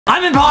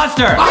I'm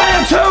imposter. I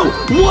am too.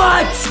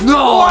 What?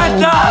 No. What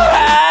the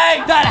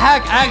heck? That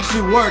hack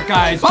actually worked,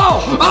 guys.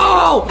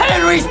 Oh,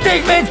 Henry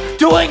Stickman's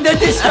doing the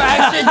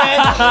distraction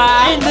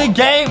in the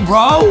game,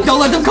 bro. Don't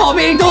let them call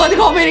meeting.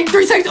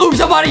 3 seconds. Oops,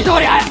 somebody.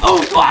 Yes.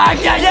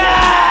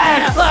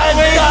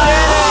 Let's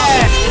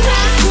go.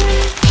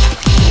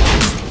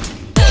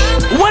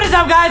 What is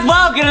up, guys?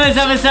 Welcome to this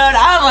episode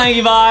of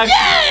LankyBox.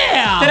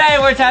 Yeah! Today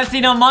we're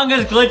testing Among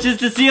Us glitches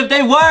to see if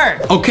they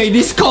work. Okay,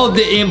 this is called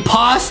the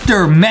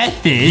imposter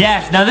method.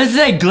 Yes, now this is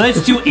a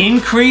glitch to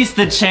increase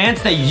the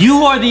chance that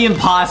you are the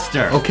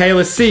imposter. Okay,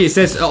 let's see. It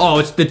says,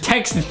 it's the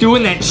text is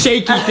doing that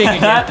shaky thing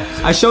again.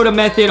 I showed a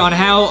method on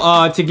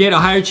how to get a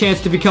higher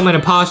chance to become an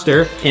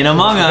imposter. In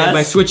Among Us.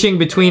 By switching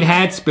between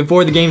hats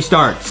before the game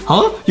starts.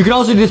 Huh? You can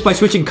also do this by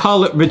switching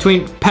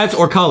between pets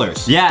or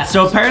colors. Yeah,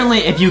 so apparently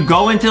if you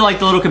go into like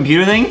the little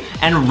computer thing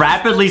and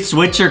rapidly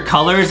switch your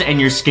colors and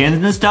your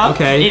skins and stuff,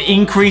 it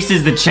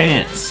increases the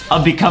chance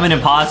of becoming an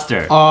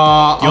imposter. You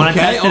wanna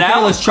test it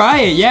out? Let's try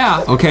it.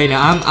 Yeah. Okay,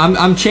 now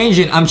I'm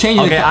changing.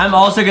 Okay, I'm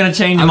also gonna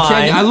change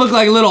mine. I look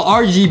like a little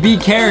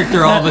RGB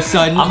character all of a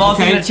sudden. I'm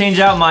also gonna change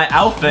out my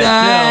outfit too.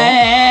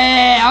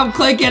 Hey, I'm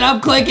clicking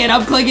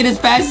as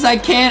fast as I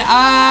can.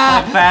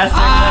 Faster.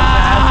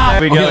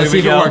 Here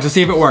we go. Let's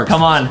see if it works.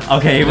 Come on.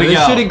 Okay, here we go.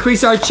 This should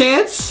increase our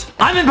chance.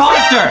 I'm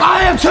imposter.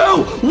 I am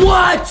too.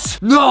 What?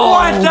 No.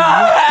 What the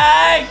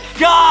heck,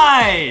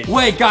 guys?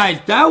 Wait, guys,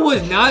 that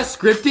was not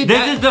scripted.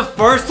 This is the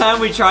first time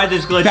we tried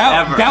this glitch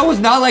ever. That was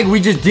not like we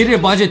just did it a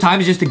bunch of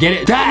times just to get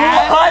it.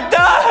 What the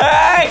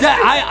heck?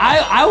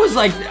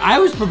 I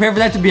was prepared for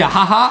that to be a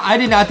haha. I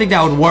did not think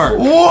that would work.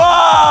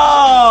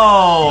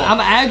 Whoa! I'm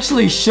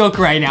actually shook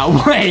right now.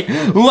 Wait,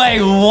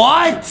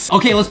 what?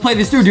 Okay, let's play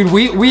this through, dude.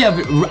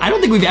 I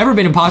don't think we've ever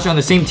been imposter on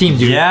the same team,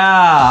 dude. Yeah.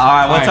 All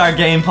right. What's our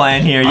game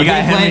plan here? You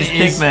got Henry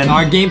Stickman.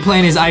 Our game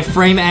plan is I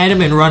frame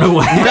Adam and run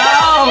away.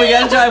 No, we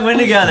gotta try and win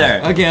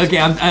together. Okay.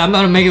 I'm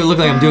gonna make it look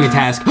like I'm doing a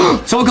task.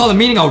 Someone called a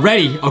meeting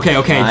already. Okay.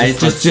 Nice,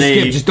 just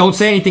skip. Just don't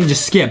say anything.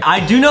 Just skip. I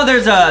do know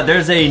there's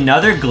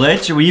another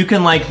glitch where you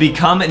can like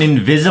become an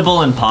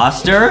invisible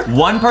imposter.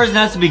 One person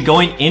has to be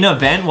going in a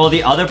vent while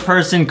the other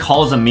person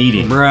calls a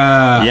meeting.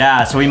 Bruh.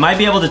 Yeah, so we might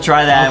be able to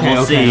try that.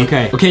 We'll see.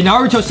 Okay,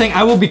 Naruto's saying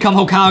I will become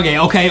Hokage.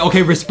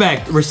 Okay,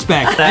 respect.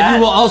 And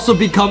you will also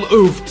become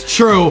oofed.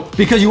 True,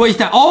 because you waste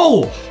that.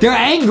 Oh, they're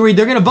angry.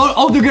 They're gonna vote.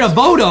 Oh, they're gonna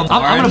vote him.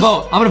 I'm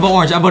gonna vote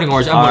orange. I'm voting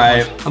orange.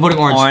 I'm voting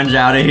orange. Orange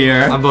out of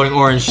here. I'm voting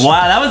orange.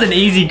 Wow, that was an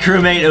easy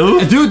crewmate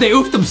oof. Dude, they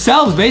oofed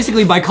themselves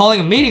basically by calling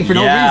a meeting for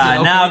no reason.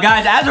 Okay. Now,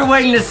 guys, as we're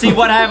waiting to see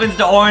what happens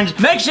to orange,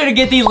 make sure to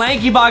get the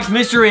LankyBox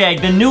mystery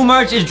egg. The new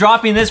merch is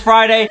dropping this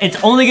Friday. It's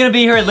only gonna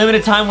be here at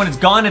limited time. When it's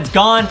gone, it's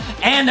gone.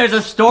 And there's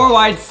a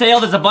store-wide sale.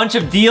 There's a bunch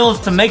of deals,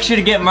 so make sure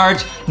to get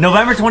merch.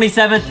 November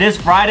 27th, this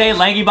Friday,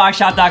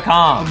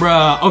 LankyBoxShop.com.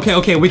 Bruh,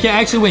 okay, we can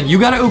actually win. You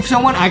gotta oof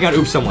someone, I gotta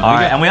oof someone. All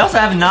right, and we also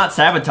have not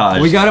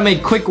sabotaged. We gotta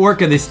make quick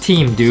work of this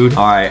team, dude.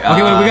 All right.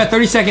 Okay, wait, we got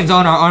 30 seconds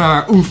on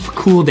our oof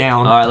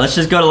cooldown. All right, let's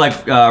just go to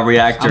like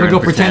reactor. I'm gonna go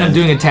pretend I'm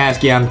doing a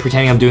task. Yeah, I'm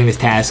pretending I'm doing this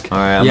task. All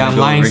right, I'm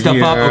lining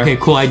stuff up. Okay,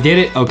 cool, I did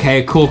it.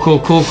 Okay, cool.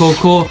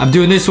 I'm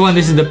doing this one.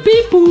 This is the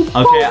beep boop.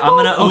 Okay, I'm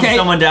gonna oof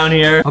someone down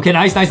here. Okay,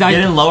 nice. Get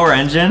in lower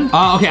engine.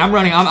 Okay, I'm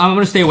running. I'm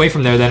gonna stay away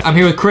from there then. I'm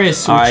here with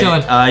Chris. We're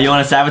chilling. You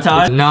wanna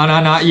sabotage? No.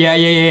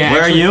 Yeah.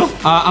 Where are you?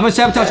 I'm gonna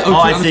sabotage O2. Oh,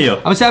 I see you.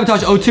 I'm gonna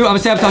sabotage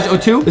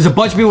O2. There's a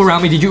bunch of people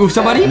around me. Did you oof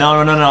somebody? No.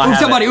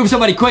 Oof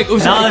somebody quick. No,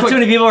 there's too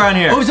many people around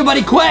here. Oof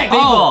somebody quick.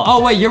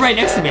 Oh, wait, you're right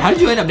next to me. How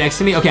did you end up next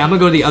to me? Okay, I'm gonna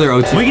go to the other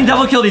O2. We can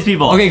double kill these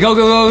people. Okay, go.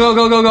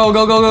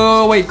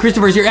 Wait,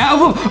 Christopher's here.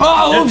 Oof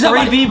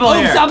somebody. 3 people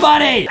here. Oof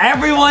somebody.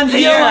 Everyone's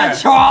here. You're a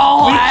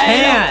troll. We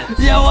can't.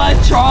 You're a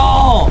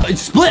troll.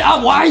 Split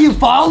up. Why are you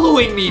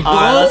following me, bro? All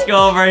right, let's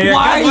go over here.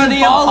 Why are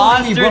you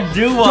following me, bro?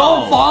 Duo.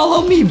 Don't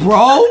follow me,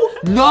 bro.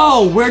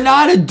 No, we're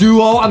not a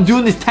duo. I'm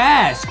doing this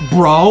task,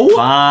 bro.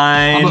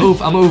 Fine. I'm a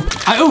oof.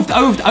 I oofed.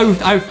 All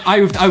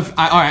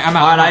right, I'm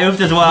out. All right, I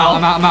oofed as well.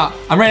 I'm out.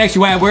 I'm right next to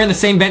you. We're in the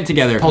same vent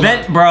together.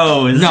 Vent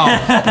bros. No,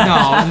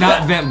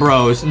 not vent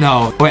bros.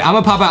 No. Wait, I'm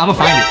gonna pop out. I'm gonna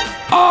find it.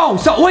 Oh,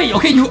 so wait, you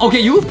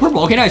have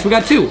purple. Okay, nice, we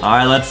got 2. All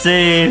right, let's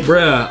see.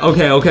 Bruh,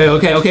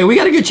 okay, we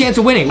got a good chance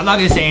of winning. I'm not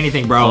gonna say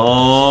anything, bro.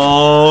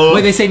 Oh.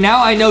 Wait, they say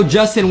now I know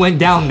Justin went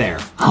down there.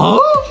 Huh?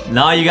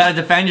 No, you gotta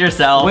defend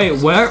yourself. Wait,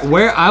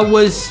 where I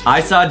was?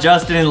 I saw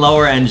Justin in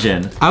lower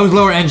engine. I was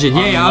lower engine.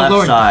 Yeah, I was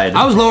lower side.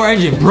 I was lower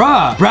engine.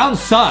 Bruh, Brown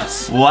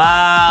sus.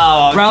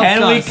 Wow.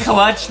 Can we sus.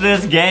 clutch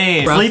this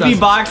game? Brown Sleepy sus.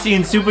 Boxy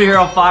and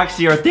Superhero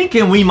Foxy are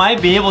thinking we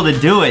might be able to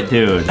do it,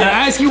 dude.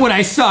 I asked you what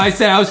I saw. I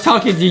said I was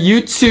talking to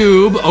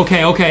YouTube.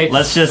 Okay.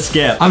 Let's just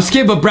skip. I'm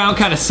skip, but Brown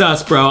kind of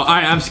sus, bro. All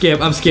right, I'm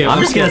skip. I'm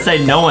just gonna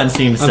say no one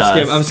seems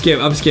sus. I'm skip.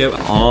 Oh. I'm skip.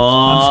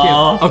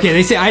 Okay,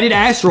 they say I did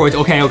asteroids.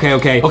 Okay.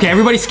 Okay,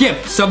 everybody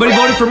skip. Somebody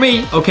voted for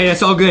me. Okay,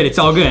 that's all good. It's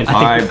all good.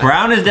 All right,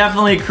 Brown is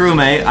definitely a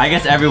crewmate. I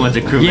guess everyone's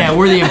a crewmate. Yeah,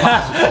 we're the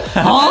imposters.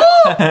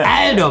 Huh?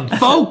 Adam,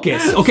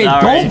 focus. Okay,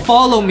 Sorry. don't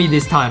follow me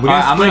this time. All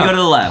right, I'm gonna go to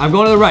the left. I'm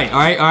going to the right. All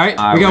right.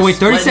 We gotta wait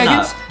 30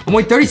 seconds. I'm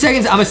wait 30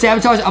 seconds. I'm a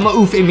sabotage. I'm a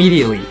oof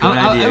immediately. Good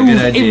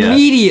idea.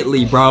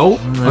 Immediately, bro.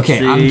 Okay,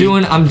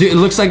 it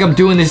looks like I'm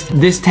doing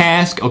this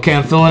task. Okay,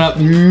 I'm filling up.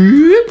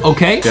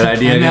 Okay. Good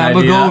idea. And then I'm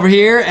gonna go over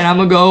here and I'm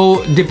gonna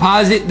go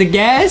deposit the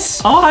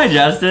gas. Oh, hi,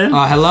 Justin.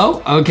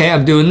 Hello. Okay,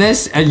 I'm doing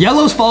this.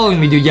 Yellow's following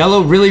me, dude.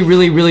 Yellow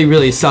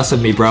really sus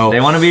of me, bro. They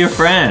want to be your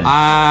friend.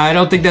 I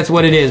don't think that's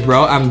what it is,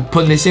 bro. I'm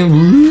putting this in.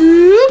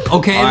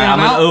 Okay, all right, I'm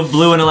gonna oof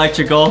blue and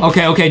electrical.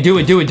 Okay, do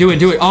it.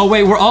 Oh,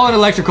 wait, we're all in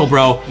electrical,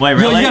 bro. Wait,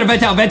 really? Yo, you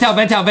gotta vent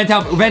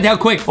out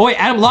quick. Oh, wait,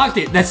 Adam locked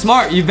it. That's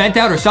smart. You vent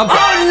out or something.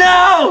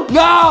 Oh, no!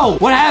 No!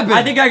 What happened?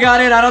 I think I got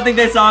it. I don't think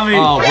they saw me.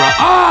 Oh, bro.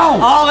 Oh!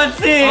 Oh, let's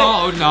see.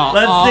 Oh, no.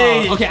 Let's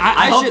see. Okay,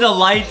 I hope the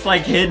lights,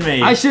 like, hid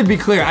me. I should be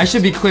clear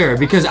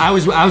because I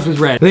was with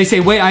red. They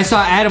say, wait, I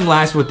saw Adam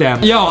last with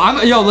them. Yo,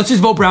 let's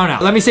just vote Brown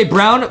out. Let me say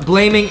Brown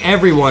blaming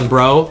everyone,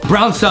 bro.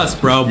 Brown sus,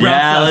 bro.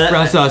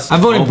 Brown sus.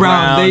 I'm voting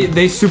Brown.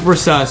 They super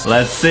sus.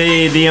 Let's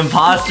see the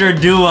imposter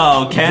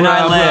duo. Can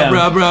I live?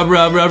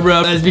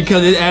 Bro. That's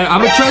because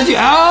I'm gonna trust you.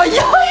 Oh,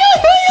 yo.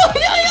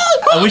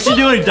 We should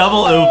do a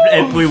double oof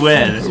if we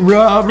win. If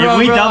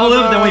we double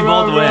oof, then we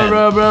both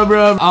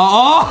win.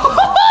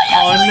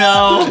 Oh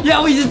no.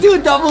 Yeah, we just do a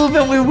double oof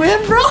and we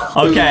win, bro.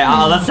 Okay,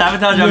 let's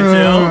sabotage him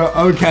too.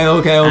 Okay.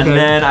 And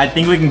then I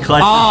think we can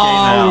clutch this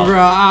game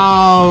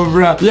out.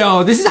 Bro.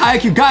 Yo, this is high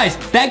IQ. Guys,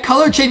 that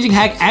color changing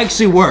hack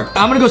actually worked.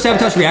 I'm gonna go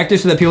sabotage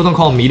reactors so that people don't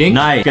call a meeting.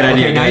 Nice. Good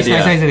idea. Nice.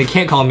 And they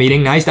can't call a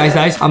meeting. Nice.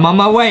 I'm on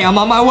my way.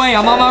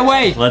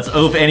 Let's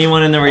oof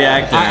anyone in the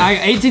reactor.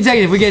 18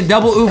 seconds. If we get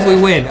double oof, we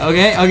win.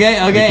 Okay.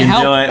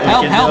 Help.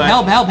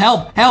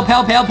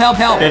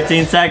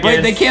 15 seconds.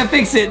 Wait, they can't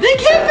fix it.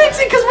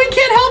 Because we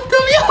can't help them.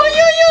 Yo.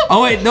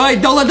 Oh, wait, no,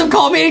 don't let them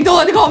call a meeting.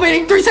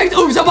 3 seconds.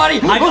 Oof somebody.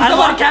 I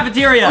want a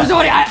cafeteria. Oof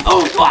somebody. Yes!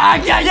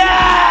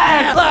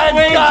 Let's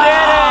did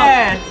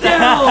it!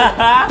 Dude,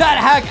 that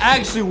hack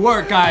actually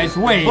worked, guys.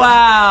 Wait.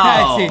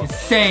 Wow. That's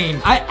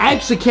insane. I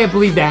actually can't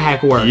believe that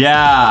hack worked.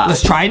 Yeah.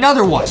 Let's try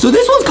another one. So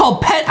this one's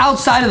called pet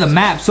outside of the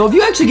map. So if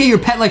you actually get your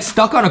pet like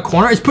stuck on a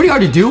corner, it's pretty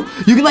hard to do.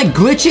 You can like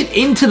glitch it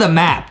into the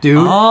map,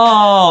 dude.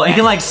 Oh, it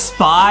can like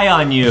spy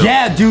on you.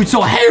 Yeah, dude.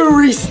 So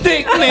Harry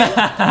Stickman,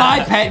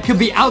 my pet, could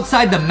be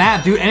outside the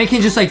map, dude, and it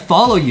can just like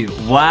follow you.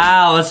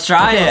 Wow, let's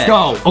try it. Let's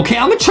go. Okay,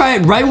 I'm gonna try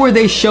it right where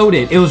they showed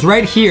it. It was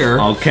right here.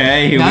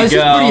 Okay, here we go. Now this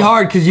is pretty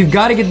hard because you've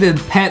got to get the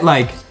pet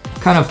like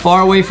kind of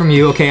far away from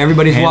you. Okay,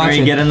 everybody's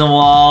watching. Get in the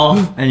wall,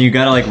 and you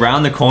gotta like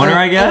round the corner,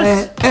 I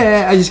guess.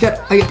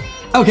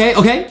 Okay.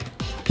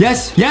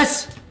 Yes.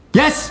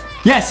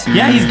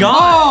 Yeah, he's gone.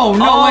 Oh,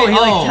 no, wait. He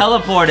like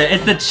teleported.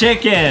 It's the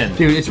chicken.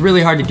 Dude, it's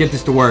really hard to get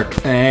this to work.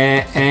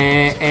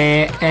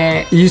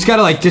 You just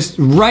gotta like just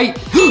right.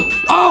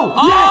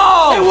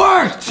 Yes! It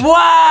worked!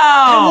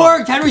 Wow! It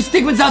worked! Henry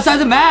Stickman's outside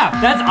the map.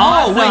 That's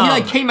awesome. Oh, wait, he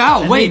like came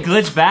out. And wait, he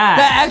glitched back.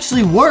 That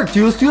actually worked,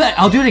 dude. Let's do that.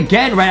 I'll do it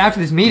again right after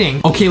this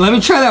meeting. Okay, let me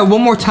try that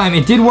one more time.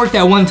 It did work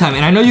that one time,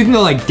 and I know you can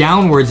go like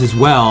downwards as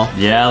well.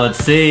 Yeah, let's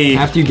see.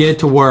 After you get it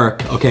to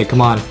work. Okay, come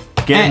on.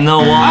 Get in the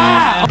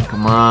wall.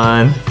 Come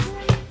on.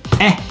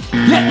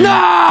 Yeah, no!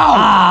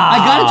 I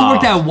got it to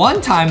work that one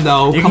time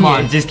though. Come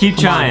on. Just keep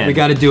trying. We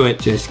gotta do it.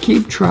 Just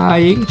keep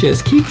trying.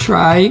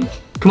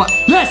 Come on.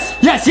 Yes!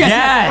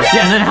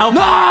 And then help.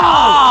 No!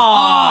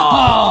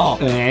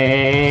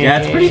 Yeah,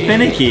 it's pretty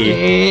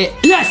finicky.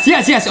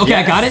 Yes. Okay,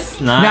 I got it.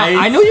 Nice. Now,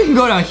 I know you can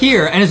go down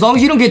here, and as long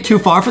as you don't get too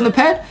far from the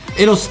pet,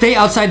 it'll stay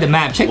outside the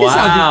map. Check this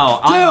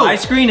out, dude. On my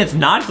screen, it's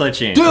not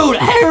glitching. Dude,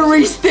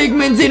 Henry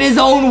Stickman's in his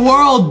own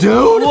world,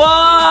 dude.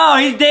 Whoa,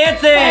 he's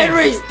dancing.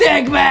 Henry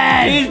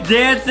Stickman. He's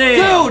dancing.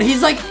 Dude,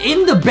 he's like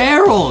in the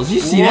barrels.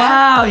 You see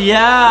that? Wow,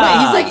 yeah. Wait,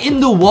 he's like in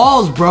the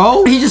walls,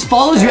 bro. He just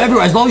follows you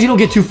everywhere as long as you don't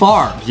get too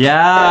far.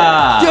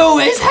 Yeah.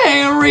 Dude, it's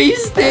Henry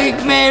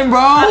Stickman,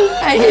 bro.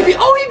 And he'd be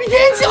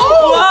dancing.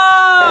 Oh. Whoa.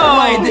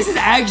 Wait, this is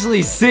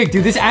actually sick,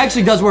 dude. This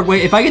actually does work.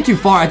 Wait, if I get too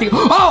far, I think,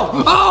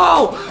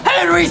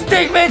 Henry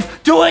Stickman's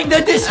doing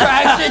the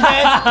distraction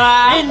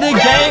dance in the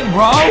game,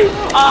 bro.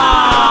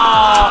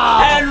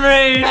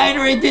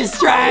 Henry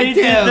distracted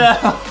him.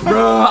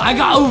 Bro, I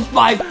got oofed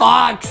by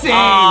Foxy.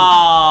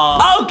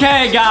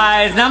 Okay,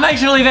 guys. Now make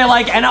sure to leave a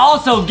like, and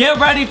also get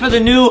ready for the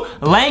new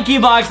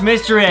LankyBox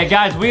mystery egg.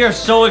 Guys, we are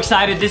so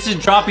excited. This is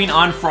dropping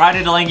on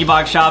Friday to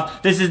LankyBox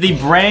shop. This is the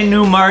brand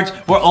new merch.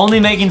 We're only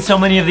making so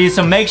many of these,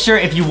 so make sure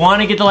if you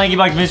want to get the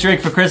LankyBox mystery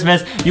egg for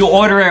Christmas, you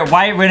order it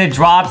right when it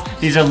drops.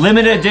 These are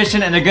limited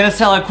edition, and they're gonna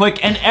sell out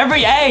quick, and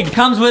every egg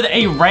comes with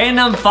a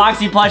random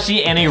Foxy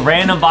plushie and a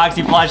random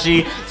Boxy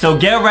plushie. So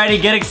get ready,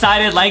 get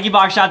excited.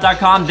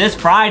 LankyBoxShop.com this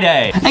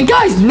Friday. And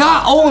guys,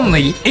 not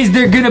only is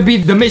there gonna be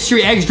the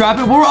mystery eggs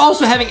dropping, but we're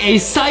also having a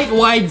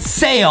site-wide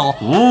sale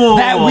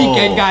that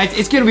weekend, guys.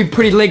 It's gonna be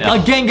pretty lit. Yeah.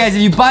 Again, guys,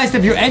 if you buy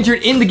stuff, you're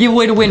entered in the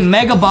giveaway to win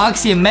Mega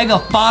Boxy and Mega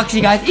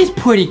Foxy, guys. It's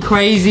pretty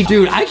crazy.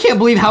 Dude, I can't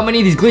believe how many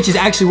of these glitches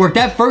actually worked.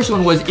 That first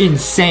one was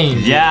insane.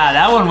 Dude. Yeah,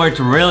 that one worked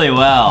really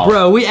well.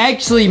 Bro, we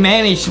actually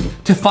managed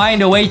to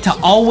find a way to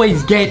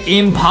always get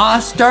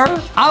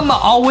imposter. I'ma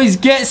always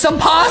get some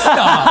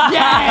pasta.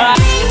 Yeah.